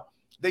offense. Now,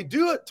 they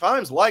do at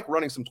times like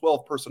running some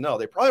 12 personnel.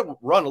 They probably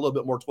run a little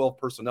bit more 12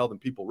 personnel than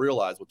people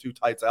realize with 2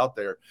 tights out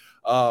there.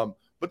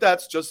 But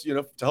that's just,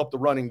 to help the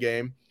running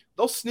game.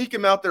 They'll sneak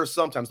him out there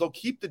sometimes. They'll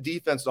keep the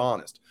defense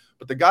honest.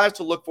 But the guys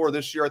to look for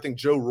this year, I think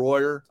Joe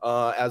Royer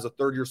as a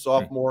 3rd-year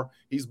sophomore,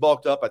 he's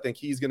bulked up. I think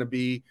he's going to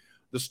be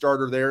the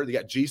starter there. They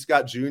got G.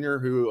 Scott Jr.,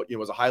 who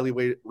was a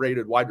highly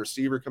rated wide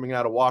receiver coming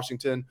out of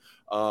Washington.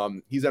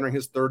 He's entering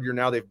his 3rd year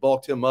now. They've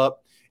bulked him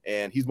up,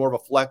 and he's more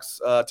of a flex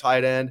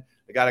tight end.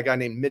 They got a guy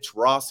named Mitch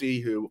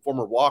Rossi, who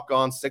former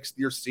walk-on,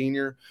 6th-year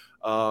senior,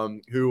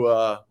 who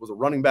was a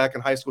running back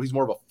in high school. He's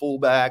more of a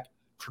fullback,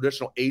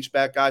 traditional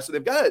H-back guy. So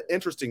they've got an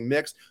interesting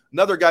mix.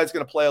 Another guy that's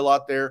going to play a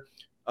lot there,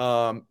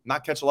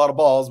 not catch a lot of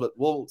balls, but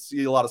we'll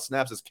see a lot of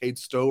snaps, is Cade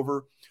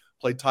Stover.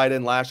 Played tight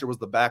end last year, was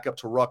the backup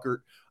to Ruckert.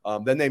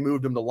 Then they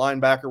moved him to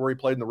linebacker where he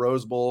played in the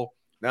Rose Bowl.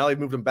 Now they've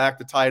moved him back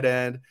to tight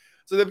end.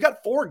 So they've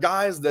got 4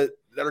 guys that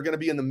are going to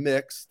be in the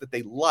mix that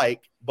they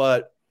like,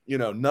 but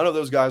none of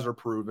those guys are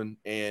proven,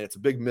 and it's a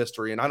big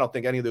mystery. And I don't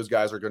think any of those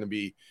guys are going to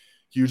be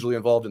hugely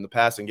involved in the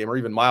passing game or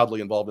even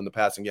mildly involved in the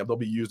passing game. They'll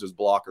be used as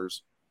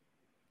blockers.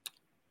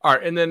 All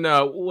right, and then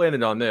we'll end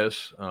it on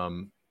this.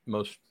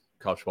 Most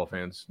college football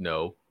fans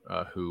know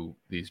who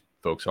these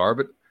folks are,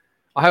 but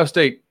Ohio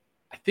State,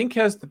 I think,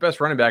 has the best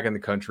running back in the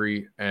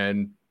country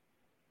and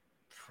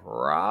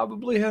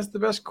probably has the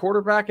best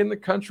quarterback in the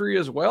country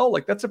as well.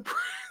 Like, that's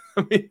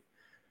I mean,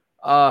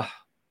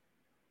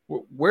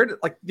 where did,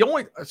 like,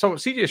 so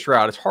CJ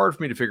Stroud, it's hard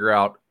for me to figure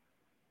out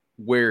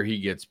where he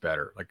gets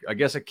better. Like, I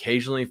guess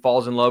occasionally he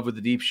falls in love with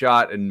the deep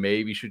shot and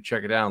maybe should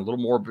check it out a little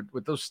more, but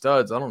with those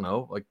studs, I don't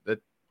know. Like,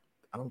 that,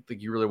 I don't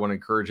think you really want to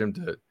encourage him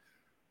to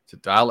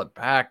dial it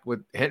back.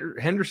 With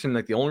Henderson,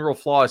 like, the only real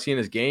flaw I see in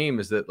his game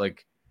is that,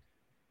 like,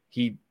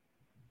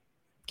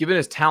 given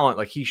his talent,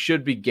 like, he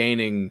should be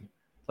gaining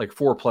like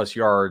 4+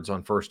 yards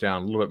on first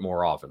down a little bit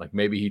more often. Like,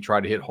 maybe he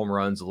tried to hit home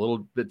runs a little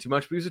bit too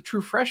much, but he's a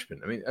true freshman.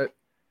 I mean,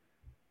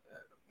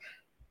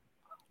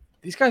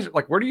 these guys are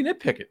like, where do you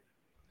nitpick it?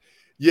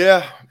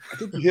 Yeah, I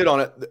think you hit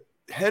on it.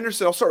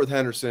 Henderson, I'll start with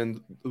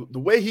Henderson. The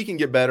way he can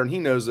get better, and he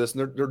knows this,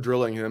 and they're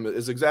drilling him,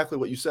 is exactly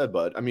what you said,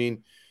 bud. I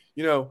mean,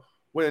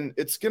 when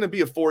it's going to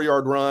be a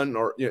 4-yard run,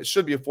 or it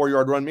should be a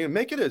 4-yard run,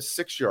 make it a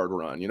 6-yard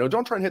run.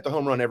 Don't try and hit the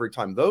home run every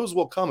time. Those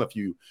will come if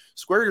you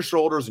square your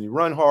shoulders and you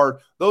run hard.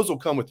 Those will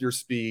come with your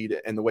speed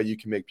and the way you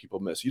can make people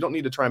miss. You don't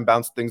need to try and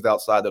bounce things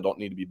outside that don't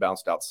need to be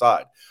bounced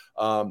outside.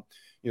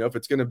 If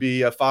it's going to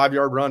be a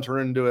 5-yard run, turn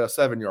it into a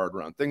 7-yard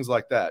run, things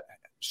like that.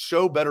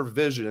 Show better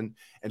vision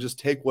and just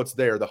take what's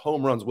there. The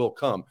home runs will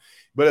come.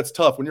 But it's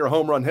tough when you're a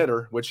home run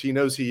hitter, which he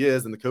knows he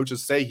is, and the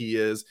coaches say he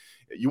is.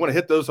 You want to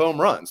hit those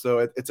home runs. So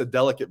it's a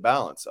delicate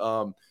balance.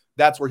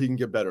 That's where he can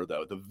get better,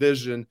 though. The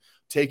vision,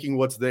 taking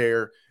what's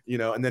there,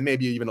 and then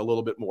maybe even a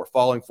little bit more,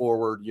 falling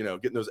forward,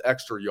 getting those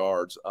extra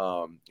yards,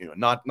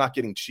 not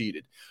getting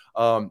cheated.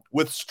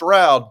 With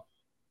Stroud,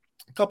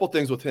 a couple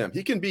things with him.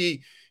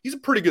 He's a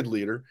pretty good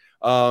leader.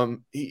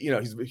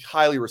 He's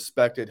highly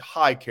respected,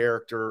 high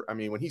character. I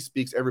mean, when he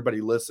speaks,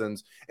 everybody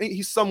listens, and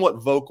he's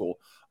somewhat vocal.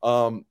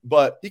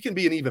 But he can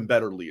be an even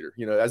better leader.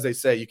 As they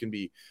say, he can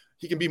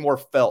be more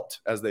felt,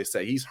 as they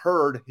say. He's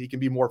heard. He can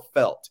be more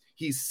felt.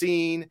 He's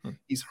seen.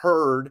 He's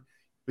heard.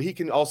 But he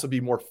can also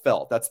be more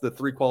felt. That's the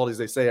 3 qualities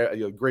they say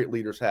great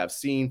leaders have: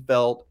 seen,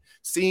 felt,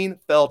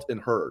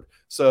 and heard.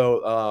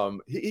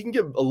 So he can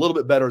get a little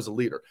bit better as a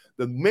leader.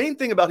 The main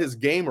thing about his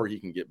game where he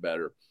can get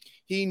better,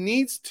 he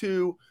needs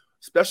to,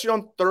 especially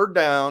on 3rd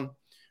down,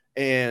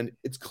 and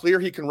it's clear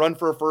he can run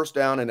for a first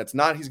down, and it's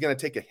not he's going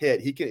to take a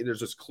hit. There's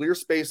this clear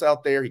space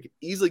out there. He can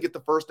easily get the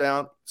first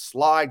down,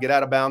 slide, get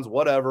out of bounds,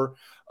 whatever.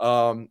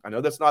 I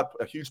know that's not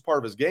a huge part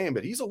of his game,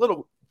 but he's a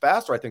little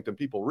faster, I think, than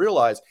people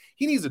realize.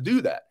 He needs to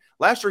do that.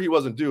 Last year, he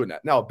wasn't doing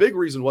that. Now, a big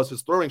reason was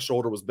his throwing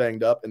shoulder was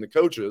banged up, and the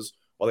coaches,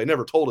 well, they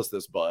never told us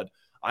this, bud,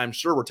 I'm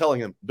sure we're telling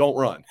him, don't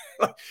run.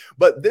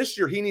 But this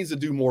year, he needs to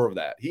do more of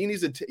that. He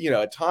needs to,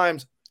 at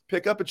times,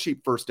 pick up a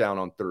cheap first down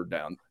on 3rd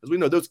down. As we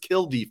know, those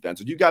kill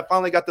defenses. You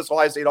finally got this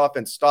Ohio State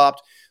offense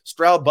stopped.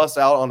 Stroud busts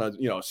out on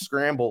a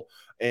scramble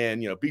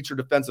and beats your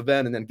defensive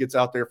end, and then gets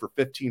out there for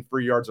 15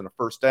 free yards on a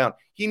first down.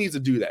 He needs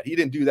to do that. He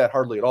didn't do that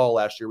hardly at all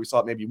last year. We saw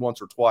it maybe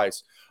once or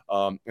twice,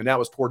 and that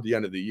was toward the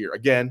end of the year.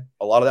 Again,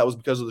 a lot of that was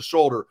because of the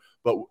shoulder,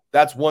 but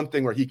that's one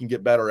thing where he can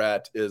get better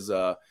at is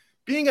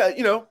being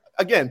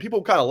again,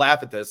 people kind of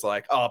laugh at this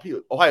like, oh,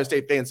 Ohio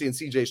State fans seeing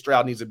CJ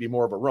Stroud needs to be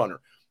more of a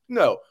runner.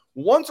 No,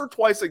 once or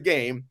twice a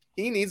game,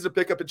 he needs to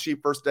pick up a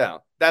cheap first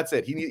down. That's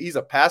it. He's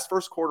a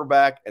pass-first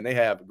quarterback, and they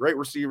have great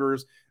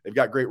receivers. They've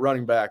got great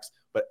running backs.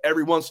 But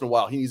every once in a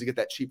while, he needs to get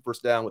that cheap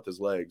first down with his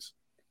legs.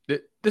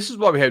 This is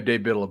why we have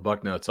Dave Biddle of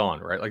Bucknuts on,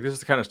 right? Like, this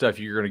is the kind of stuff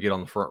you're going to get on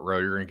the front row.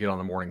 You're going to get on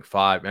the morning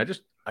 5. And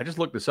I just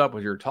looked this up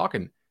when you were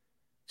talking.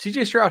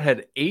 CJ Stroud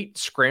had 8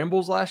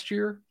 scrambles last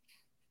year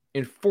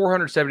and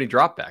 470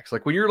 dropbacks.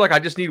 Like, when you're like, I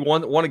just need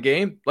one a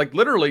game, like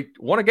literally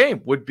one a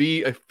game would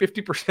be a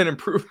 50%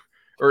 improvement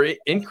or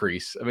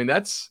increase. I mean,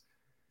 that's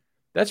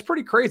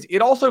pretty crazy.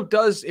 It also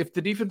does, if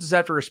the defenses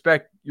have to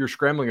respect your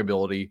scrambling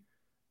ability,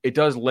 it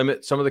does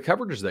limit some of the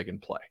coverages they can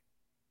play,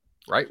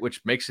 right?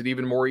 Which makes it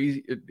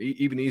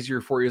even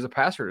easier for you as a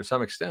passer to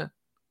some extent.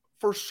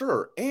 For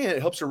sure. And it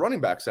helps your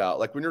running backs out.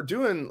 Like when you're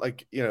doing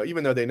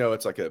even though they know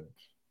it's like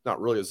not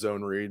really a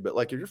zone read, but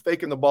like if you're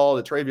faking the ball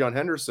to TreVeyon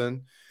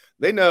Henderson,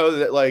 they know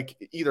that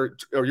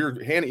or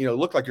you're handing,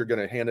 look like you're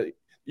going to hand it.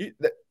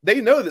 They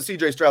know that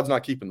CJ Stroud's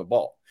not keeping the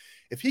ball.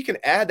 If he can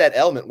add that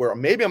element where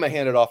maybe I'm going to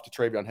hand it off to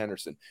TreVeyon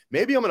Henderson,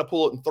 maybe I'm going to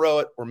pull it and throw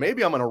it, or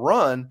maybe I'm going to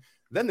run,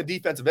 then the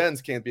defensive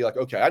ends can't be like,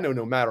 okay, I know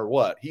no matter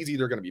what, he's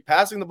either going to be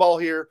passing the ball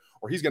here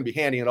or he's going to be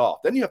handing it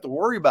off. Then you have to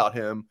worry about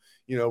him,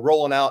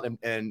 rolling out,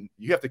 and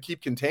you have to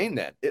keep contained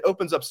that. It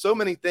opens up so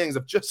many things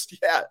of just,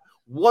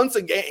 once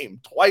a game,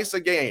 twice a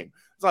game.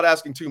 It's not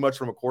asking too much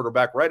from a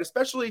quarterback, right?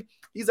 Especially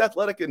he's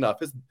athletic enough.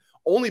 His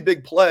only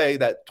big play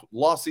that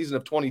lost season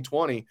of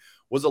 2020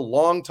 was a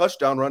long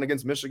touchdown run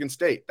against Michigan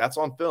State. That's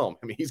on film.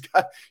 I mean,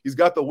 he's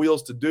got the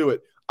wheels to do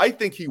it. I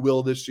think he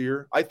will this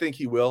year. I think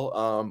he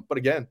will. But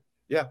again,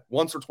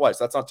 once or twice.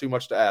 That's not too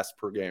much to ask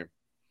per game.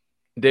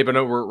 Dave, I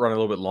know we're running a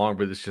little bit long,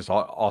 but it's just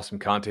awesome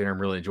content. I'm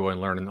really enjoying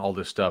learning all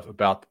this stuff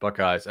about the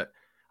Buckeyes. I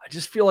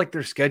just feel like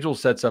their schedule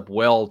sets up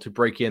well to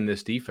break in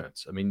this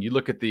defense. I mean, you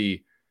look at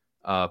the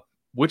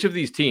which of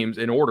these teams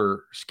in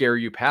order scare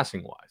you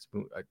passing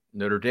wise?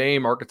 Notre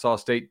Dame, Arkansas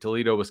State,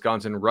 Toledo,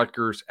 Wisconsin,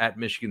 Rutgers, at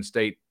Michigan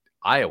State,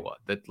 Iowa.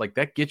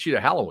 That gets you to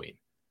Halloween.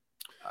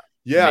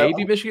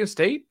 Maybe Michigan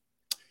State.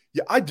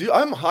 Yeah, I do.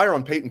 I'm higher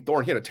on Peyton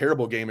Thorne. He had a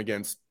terrible game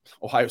against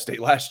Ohio State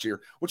last year,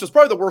 which was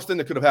probably the worst thing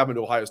that could have happened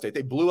to Ohio State.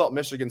 They blew out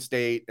Michigan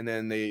State, and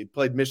then they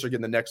played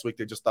Michigan the next week.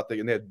 They just thought they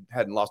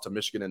hadn't lost to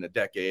Michigan in a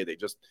decade. They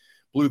just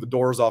blew the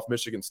doors off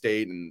Michigan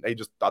State, and they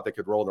just thought they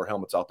could roll their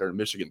helmets out there, and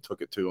Michigan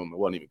took it to them. It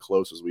wasn't even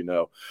close, as we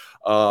know.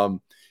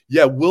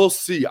 We'll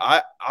see.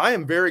 I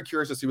am very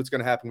curious to see what's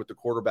going to happen with the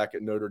quarterback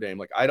at Notre Dame.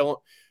 Like, I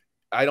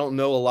don't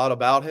know a lot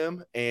about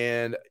him,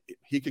 and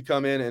he could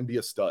come in and be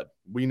a stud.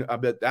 I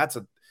bet that's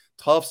a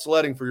tough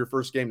sledding for your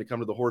first game to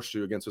come to the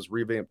Horseshoe against this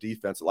revamped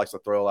defense that likes to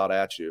throw a lot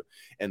at you.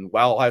 And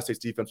while Ohio State's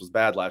defense was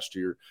bad last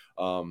year,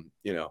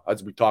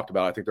 as we talked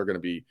about, I think they're going to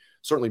be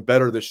certainly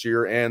better this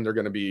year, and they're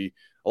going to be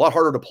a lot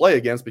harder to play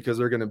against because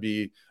they're going to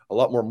be a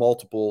lot more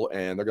multiple,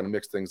 and they're going to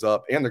mix things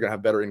up, and they're going to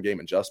have better in-game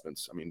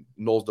adjustments. I mean,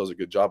 Knowles does a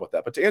good job with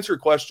that. But to answer your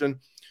question,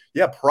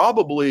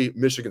 probably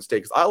Michigan State,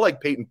 because I like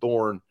Peyton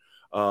Thorne.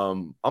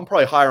 I'm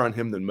probably higher on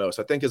him than most.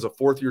 I think as a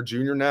fourth-year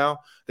junior now,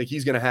 I think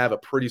he's going to have a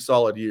pretty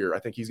solid year. I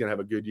think he's going to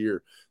have a good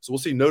year. So we'll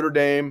see Notre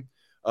Dame.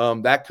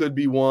 That could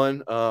be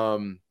one.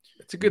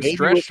 It's a good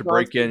stretch to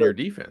break in your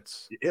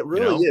defense. It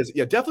really is.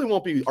 Yeah, definitely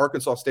won't be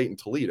Arkansas State and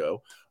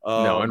Toledo.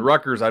 No, and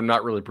Rutgers, I'm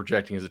not really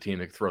projecting as a team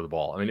that can throw the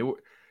ball. I mean,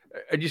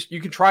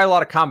 you can try a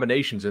lot of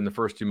combinations in the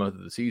first 2 months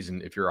of the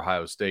season if you're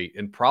Ohio State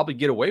and probably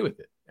get away with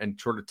it and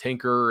sort of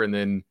tinker and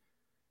then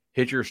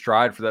hit your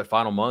stride for that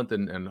final month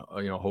and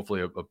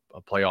hopefully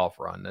a playoff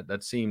run.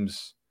 That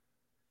seems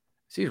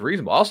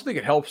reasonable. I also think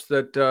it helps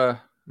that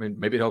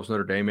maybe it helps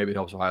Notre Dame, maybe it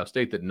helps Ohio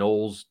State that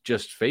Knowles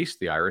just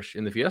faced the Irish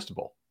in the Fiesta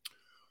Bowl.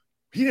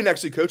 He didn't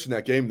actually coach in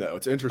that game, though.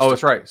 It's interesting. Oh,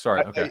 that's right.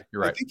 Sorry. Okay,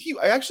 you're right.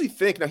 I actually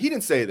think now he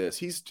didn't say this.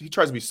 He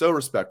tries to be so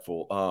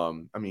respectful.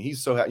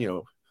 He's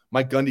so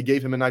Mike Gundy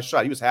gave him a nice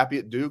shot. He was happy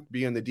at Duke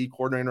being the D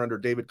coordinator under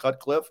David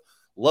Cutcliffe.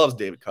 Loves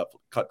David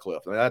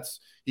Cutcliffe. I mean,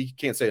 he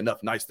can't say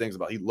enough nice things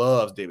about. He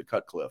loves David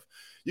Cutcliffe.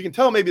 You can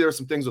tell maybe there's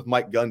some things with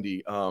Mike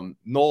Gundy.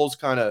 Knowles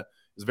kind of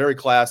is very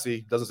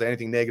classy, doesn't say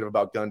anything negative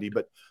about Gundy,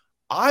 but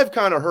I've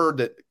kind of heard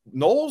that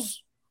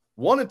Knowles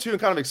wanted to and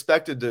kind of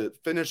expected to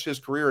finish his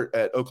career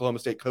at Oklahoma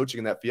State coaching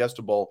in that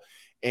Fiesta Bowl,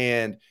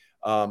 and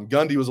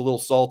Gundy was a little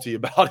salty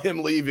about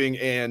him leaving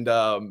and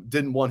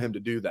didn't want him to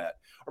do that.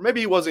 Or maybe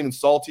he wasn't even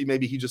salty.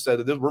 Maybe he just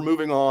said that we're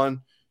moving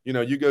on.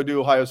 You go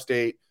do Ohio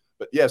State.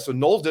 But yeah, so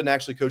Knowles didn't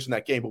actually coach in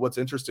that game. But what's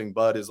interesting,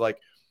 Bud, is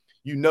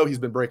he's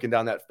been breaking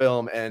down that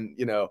film, and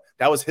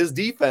that was his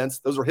defense.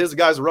 Those were his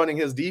guys running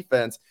his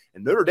defense,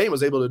 and Notre Dame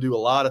was able to do a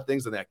lot of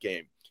things in that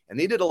game, and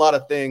they did a lot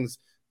of things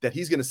that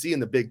he's going to see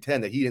in the Big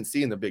Ten that he didn't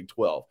see in the Big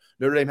 12.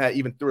 Notre Dame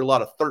even threw a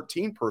lot of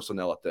 13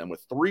 personnel at them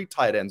with 3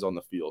 tight ends on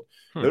the field.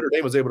 Notre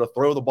Dame was able to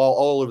throw the ball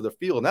all over the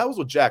field, and that was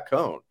with Jack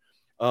Cohn.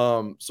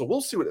 So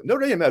we'll see what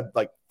Notre Dame had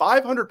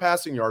 500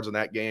 passing yards in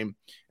that game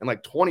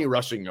and 20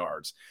 rushing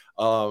yards.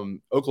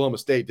 Oklahoma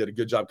State did a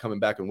good job coming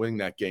back and winning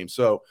that game.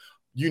 So,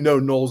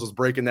 Knowles is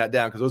breaking that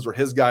down because those were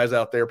his guys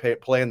out there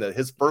playing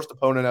his first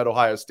opponent at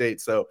Ohio State.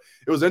 So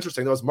it was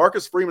interesting. That was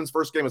Marcus Freeman's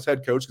first game as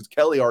head coach because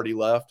Kelly already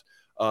left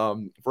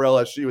for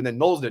LSU. And then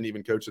Knowles didn't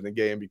even coach in the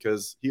game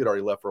because he had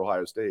already left for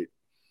Ohio State.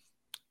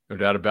 No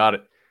doubt about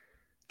it.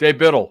 Dave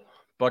Biddle,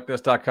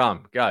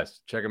 Bucknuts.com.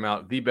 Guys, check him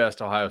out. The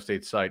best Ohio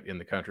State site in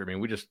the country. I mean,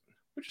 we just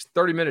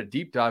 30-minute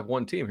deep dive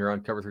one team here on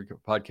Cover 3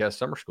 Podcast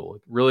Summer School.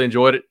 Really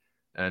enjoyed it.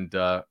 And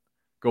go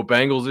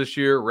Bengals this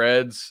year.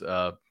 Reds,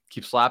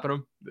 keep slapping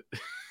them.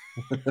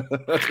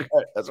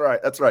 That's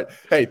right.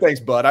 Hey, thanks,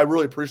 Bud. I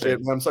really appreciate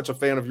it. I'm such a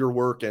fan of your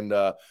work and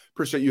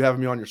appreciate you having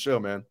me on your show,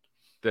 man.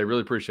 They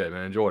really appreciate it,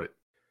 man. Enjoyed it.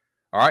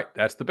 All right,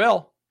 that's the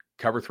bell.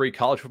 Cover 3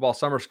 College Football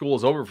Summer School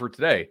is over for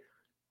today.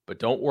 But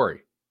don't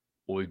worry.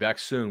 We'll be back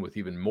soon with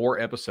even more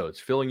episodes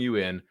filling you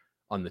in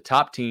on the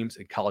top teams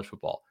in college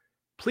football.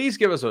 Please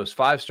give us those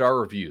 5-star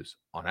reviews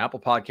on Apple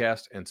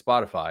Podcasts and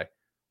Spotify.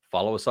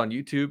 Follow us on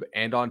YouTube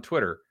and on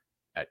Twitter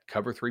at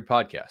Cover 3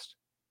 Podcast.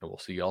 And we'll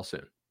see y'all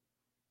soon.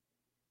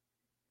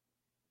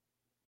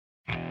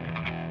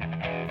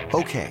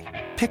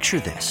 Okay, picture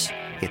this.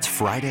 It's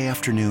Friday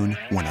afternoon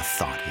when a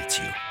thought hits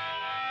you.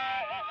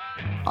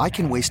 I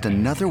can waste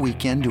another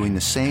weekend doing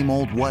the same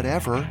old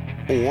whatever,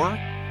 or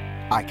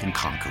I can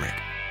conquer it.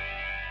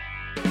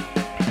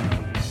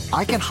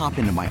 I can hop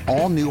into my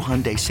all-new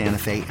Hyundai Santa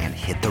Fe and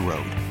hit the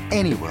road.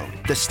 Any road.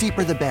 The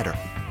steeper, the better.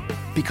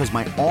 Because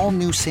my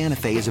all-new Santa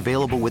Fe is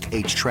available with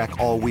H-Track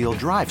all-wheel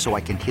drive, so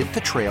I can hit the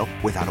trail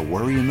without a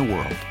worry in the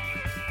world.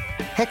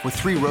 Heck, with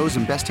 3 rows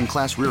and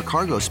best-in-class rear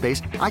cargo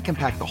space, I can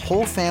pack the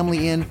whole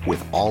family in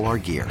with all our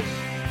gear.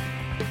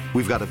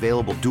 We've got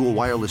available dual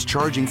wireless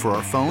charging for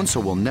our phones, so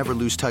we'll never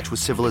lose touch with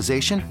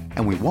civilization,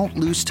 and we won't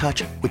lose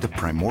touch with the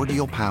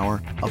primordial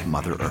power of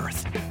Mother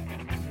Earth.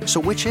 So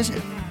which is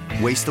it?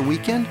 Waste the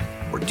weekend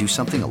or do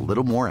something a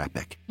little more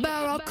epic?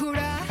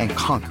 And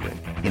conquer it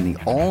in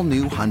the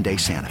all-new Hyundai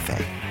Santa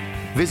Fe.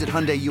 Visit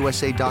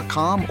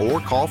HyundaiUSA.com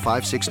or call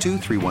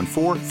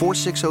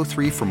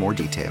 562-314-4603 for more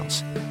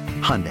details.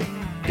 Hyundai,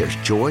 there's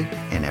joy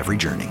in every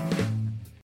journey.